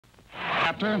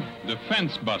chapter, The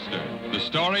Fence Buster, the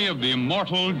story of the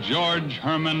immortal George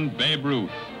Herman Babe Ruth.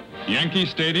 Yankee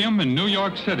Stadium in New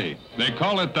York City. They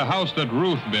call it the house that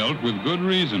Ruth built with good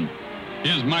reason.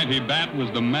 His mighty bat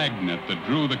was the magnet that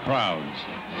drew the crowds.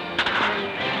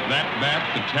 That bat,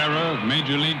 the terror of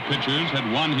major league pitchers,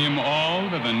 had won him all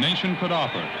that a nation could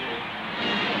offer.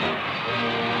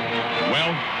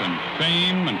 Wealth and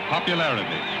fame and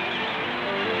popularity.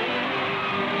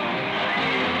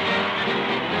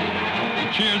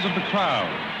 The cheers of the crowd.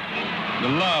 The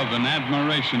love and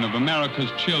admiration of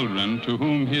America's children to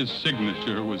whom his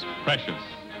signature was precious.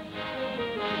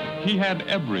 He had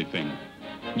everything,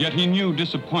 yet he knew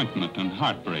disappointment and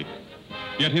heartbreak.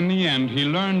 Yet in the end, he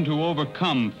learned to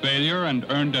overcome failure and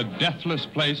earned a deathless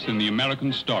place in the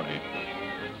American story.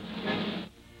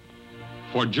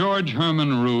 For George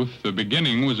Herman Ruth, the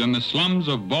beginning was in the slums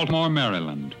of Baltimore,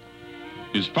 Maryland.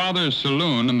 His father's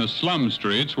saloon and the slum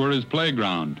streets were his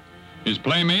playground. His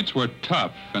playmates were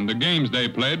tough, and the games they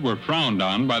played were frowned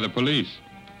on by the police.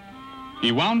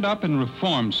 He wound up in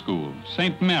reform school,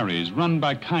 St. Mary's, run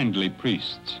by kindly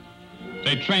priests.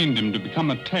 They trained him to become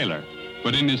a tailor,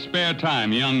 but in his spare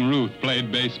time, young Ruth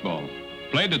played baseball.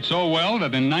 Played it so well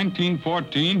that in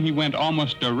 1914, he went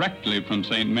almost directly from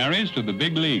St. Mary's to the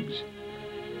big leagues.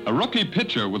 A rookie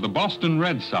pitcher with the Boston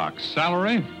Red Sox,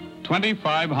 salary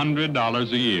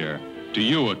 $2,500 a year. To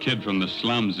you, a kid from the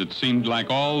slums, it seemed like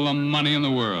all the money in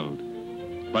the world.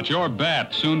 But your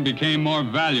bat soon became more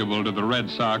valuable to the Red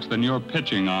Sox than your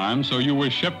pitching arm, so you were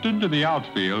shifted to the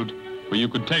outfield, where you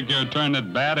could take your turn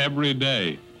at bat every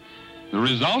day. The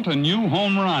result, a new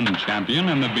home run champion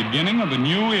and the beginning of a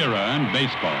new era in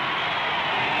baseball.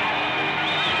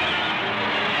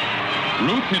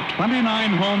 Ruth hit 29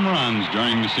 home runs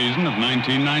during the season of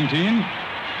 1919.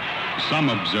 Some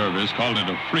observers called it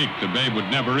a freak the Babe would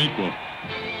never equal.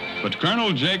 But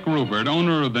Col Jacob Ruppert,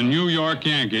 owner of the New York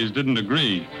Yankees, didn't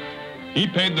agree. He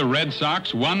paid the Red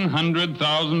Sox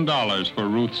 $100,000 for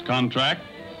Ruth's contract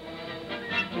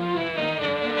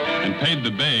and paid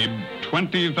the Babe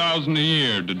 $20,000 a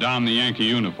year to don the Yankee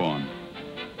uniform.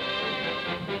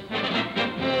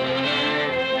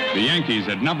 The Yankees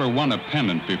had never won a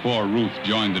pennant before Ruth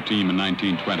joined the team in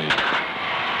 1920.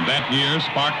 That year,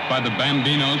 sparked by the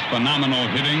Bambino's phenomenal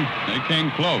hitting, they came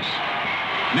close.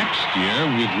 Next year,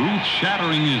 with Ruth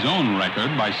shattering his own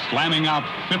record by slamming out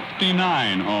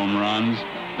 59 home runs,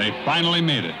 they finally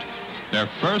made it. Their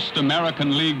first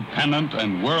American League pennant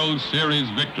and World Series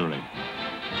victory.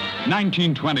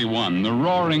 1921, the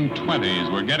roaring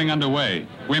 20s were getting underway.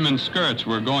 Women's skirts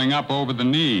were going up over the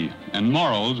knee, and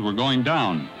morals were going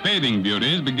down. Bathing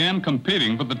beauties began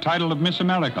competing for the title of Miss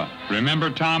America.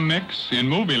 Remember Tom Mix? In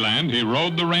Movieland, he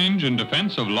rode the range in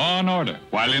defense of law and order.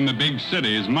 While in the big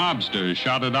cities, mobsters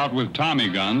shouted out with Tommy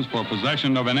guns for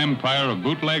possession of an empire of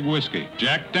bootleg whiskey.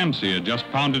 Jack Dempsey had just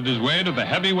pounded his way to the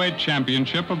heavyweight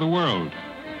championship of the world.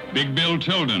 Big Bill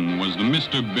Tilden was the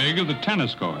Mr. Big of the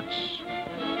tennis courts.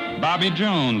 Bobby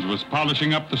Jones was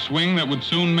polishing up the swing that would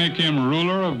soon make him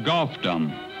ruler of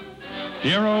golfdom.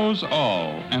 Heroes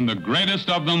all, and the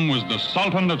greatest of them was the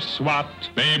Sultan of SWAT,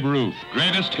 Babe Ruth,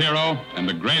 greatest hero and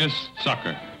the greatest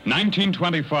sucker.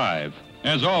 1925.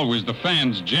 As always, the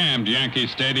fans jammed Yankee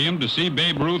Stadium to see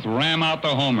Babe Ruth ram out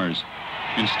the homers.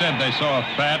 Instead, they saw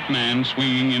a fat man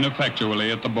swinging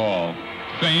ineffectually at the ball.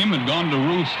 Fame had gone to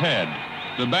Ruth's head.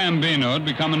 The Bambino had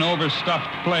become an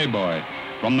overstuffed playboy.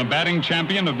 From the batting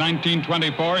champion of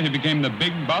 1924, he became the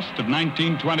big bust of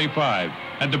 1925.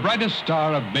 Had the brightest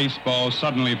star of baseball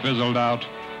suddenly fizzled out?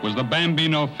 Was the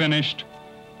Bambino finished?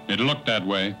 It looked that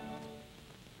way.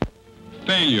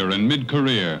 Failure in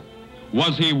mid-career.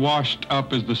 Was he washed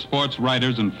up as the sports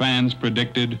writers and fans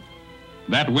predicted?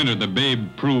 That winter, the Babe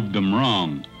proved them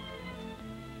wrong.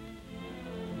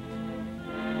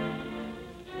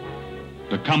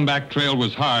 The comeback trail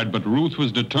was hard, but Ruth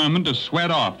was determined to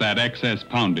sweat off that excess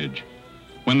poundage.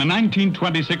 When the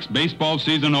 1926 baseball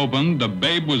season opened, the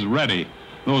Babe was ready.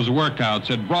 Those workouts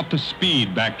had brought the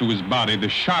speed back to his body, the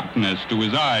sharpness to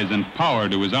his eyes, and power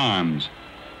to his arms.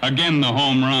 Again, the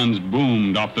home runs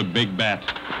boomed off the big bat.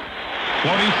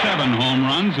 47 home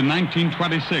runs in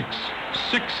 1926,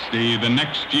 60 the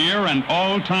next year, an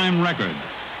all-time record.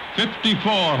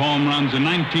 54 home runs in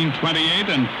 1928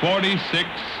 and 46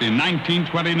 in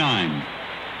 1929.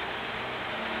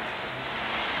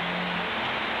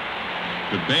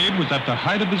 The Babe was at the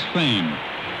height of his fame,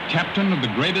 captain of the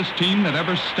greatest team that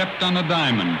ever stepped on a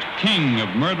diamond, king of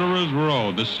Murderers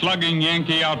Row, the slugging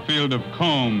Yankee outfield of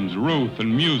Combs, Ruth,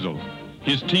 and Musial.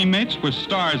 His teammates were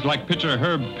stars like pitcher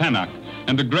Herb Pennock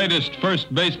and the greatest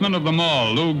first baseman of them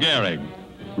all, Lou Gehrig.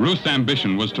 Ruth's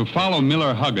ambition was to follow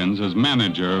Miller Huggins as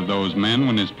manager of those men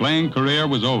when his playing career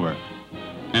was over.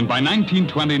 And by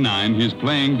 1929, his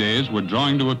playing days were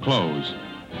drawing to a close.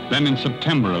 Then in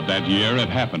September of that year, it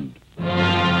happened.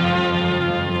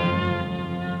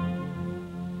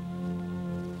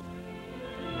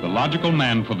 The logical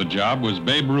man for the job was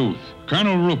Babe Ruth.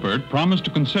 Colonel Ruppert promised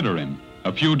to consider him.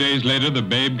 A few days later, the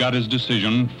Babe got his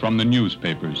decision from the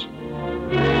newspapers.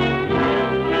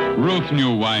 Ruth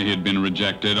knew why he had been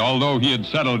rejected. Although he had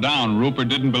settled down, Ruppert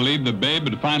didn't believe the Babe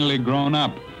had finally grown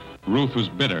up. Ruth was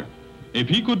bitter. If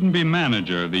he couldn't be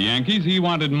manager of the Yankees, he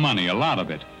wanted money, a lot of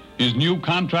it. His new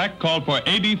contract called for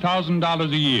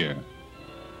 $80,000 a year.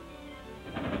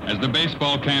 As the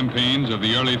baseball campaigns of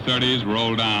the early 30s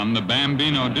rolled on, the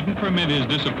Bambino didn't permit his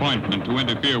disappointment to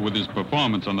interfere with his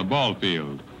performance on the ball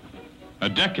field. A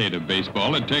decade of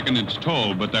baseball had taken its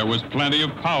toll, but there was plenty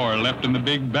of power left in the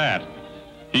big bat.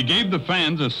 He gave the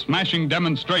fans a smashing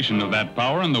demonstration of that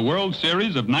power in the World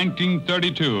Series of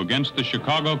 1932 against the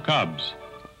Chicago Cubs.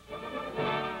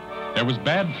 There was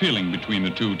bad feeling between the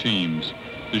two teams.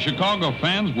 The Chicago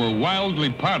fans were wildly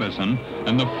partisan,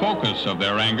 and the focus of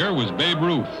their anger was Babe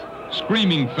Ruth.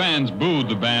 Screaming fans booed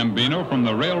the Bambino from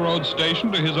the railroad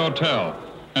station to his hotel,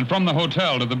 and from the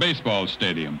hotel to the baseball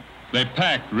stadium. They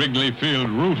packed Wrigley Field,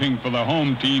 rooting for the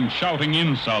home team, shouting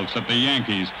insults at the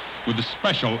Yankees, with a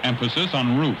special emphasis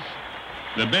on Ruth.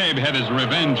 The Babe had his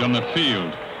revenge on the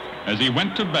field. As he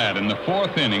went to bat in the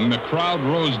fourth inning, the crowd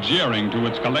rose jeering to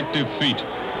its collective feet.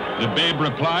 The Babe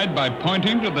replied by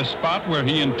pointing to the spot where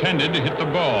he intended to hit the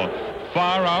ball,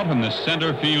 far out in the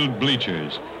center field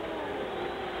bleachers.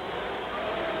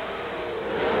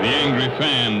 The angry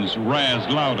fans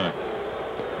razzed louder.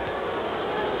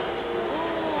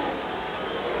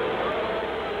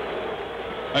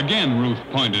 Again, Ruth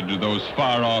pointed to those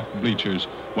far-off bleachers,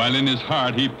 while in his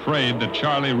heart he prayed that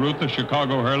Charlie Ruth, the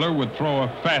Chicago hurler, would throw a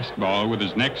fastball with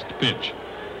his next pitch.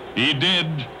 He did.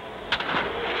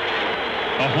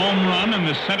 A home run in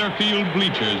the center field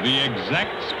bleachers, the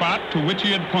exact spot to which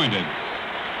he had pointed.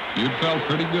 You'd felt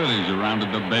pretty good as you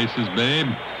rounded the bases, Babe.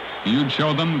 You'd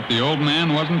show them that the old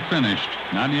man wasn't finished.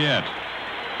 Not yet.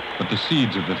 But the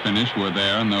seeds of the finish were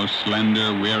there in those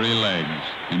slender, weary legs,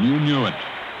 and you knew it.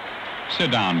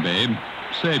 Sit down, Babe.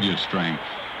 Save your strength.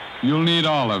 You'll need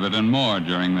all of it and more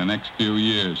during the next few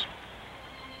years.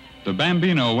 The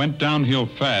Bambino went downhill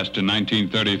fast in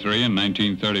 1933 and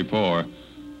 1934.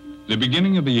 The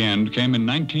beginning of the end came in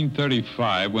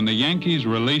 1935 when the Yankees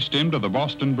released him to the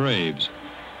Boston Braves.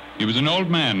 He was an old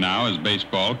man now, as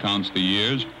baseball counts the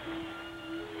years.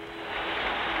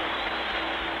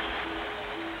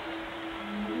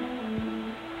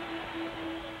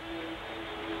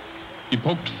 He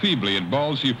poked feebly at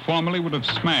balls he formerly would have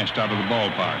smashed out of the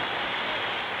ballpark.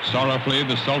 Sorrowfully,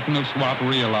 the Sultan of Swat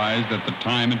realized that the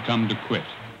time had come to quit.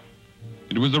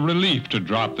 It was a relief to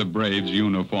drop the Braves'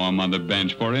 uniform on the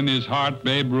bench, for in his heart,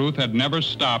 Babe Ruth had never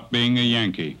stopped being a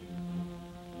Yankee.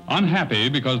 Unhappy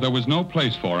because there was no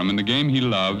place for him in the game he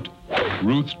loved,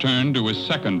 Ruth turned to his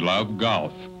second love,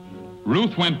 golf.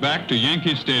 Ruth went back to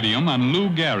Yankee Stadium on Lou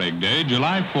Gehrig Day,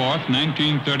 July 4th,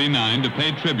 1939, to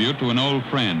pay tribute to an old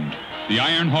friend. The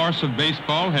iron horse of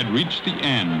baseball had reached the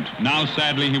end. Now,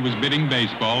 sadly, he was bidding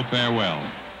baseball farewell.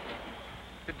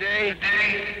 Today,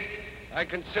 I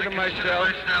consider myself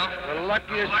the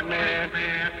luckiest man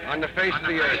on the face of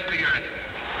the earth.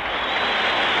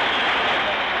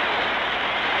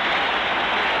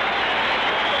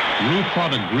 Ruth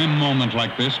thought a grim moment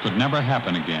like this could never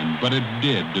happen again, but it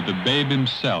did to the Babe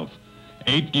himself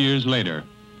 8 years later.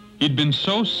 He'd been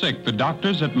so sick, the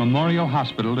doctors at Memorial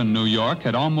Hospital in New York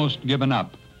had almost given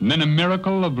up. And then a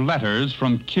miracle of letters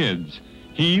from kids.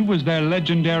 He was their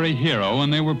legendary hero,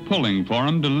 and they were pulling for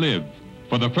him to live.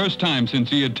 For the first time since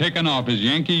he had taken off his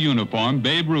Yankee uniform,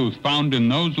 Babe Ruth found in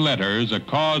those letters a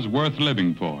cause worth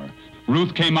living for.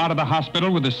 Ruth came out of the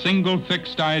hospital with a single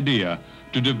fixed idea: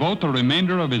 to devote the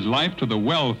remainder of his life to the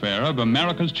welfare of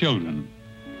America's children.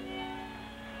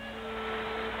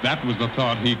 That was the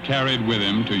thought he carried with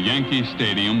him to Yankee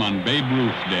Stadium on Babe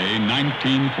Ruth Day,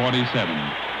 1947.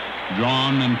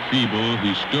 Drawn and feeble,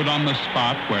 he stood on the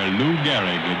spot where Lou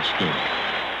Gehrig had stood.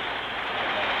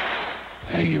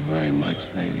 Thank you very much,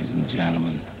 ladies and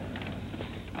gentlemen.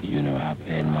 You know how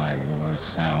bad my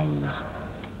voice sounds.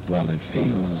 Well, it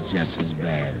feels just as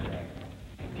bad.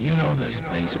 You know this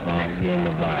baseball game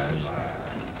of ours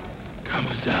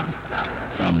comes up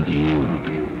from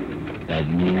you. That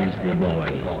means the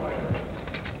boys.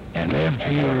 And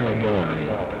after you're a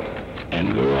boy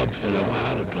and grow up to know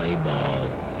how to play ball,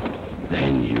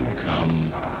 then you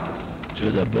come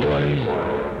to the boys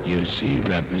you see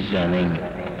representing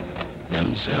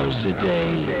themselves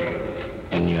today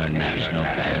in your national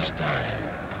pastime.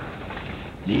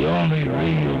 The only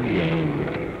real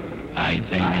game, I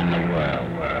think, in the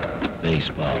world,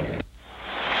 baseball.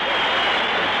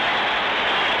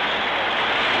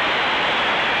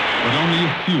 But only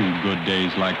a few good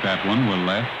days like that one were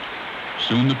left.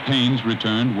 Soon the pains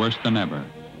returned worse than ever.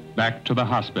 Back to the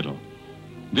hospital.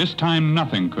 This time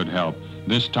nothing could help.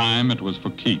 This time it was for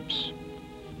keeps.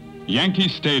 Yankee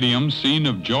Stadium, scene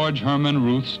of George Herman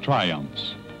Ruth's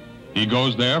triumphs. He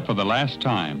goes there for the last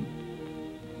time.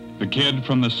 The kid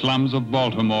from the slums of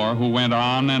Baltimore who went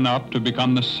on and up to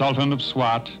become the Sultan of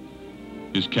SWAT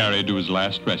is carried to his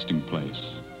last resting place.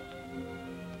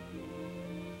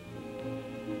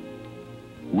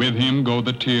 With him go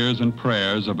the tears and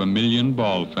prayers of 1 million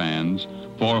ball fans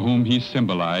for whom he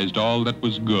symbolized all that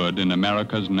was good in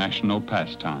America's national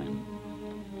pastime.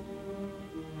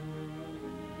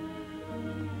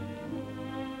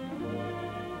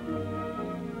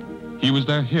 He was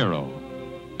their hero,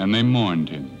 and they mourned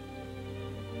him.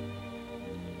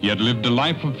 He had lived a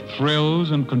life of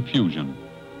thrills and confusion.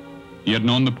 He had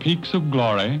known the peaks of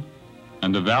glory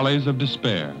and the valleys of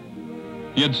despair.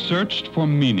 He had searched for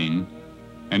meaning,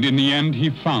 and in the end he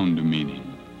found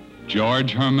meaning.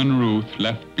 George Herman Ruth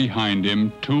left behind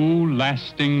him 2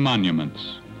 lasting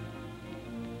monuments.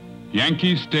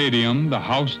 Yankee Stadium, the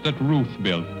house that Ruth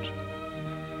built,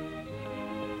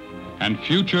 and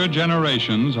future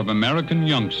generations of American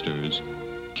youngsters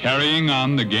carrying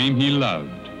on the game he loved.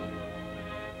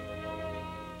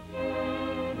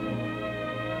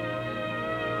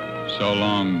 So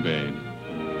long, babe.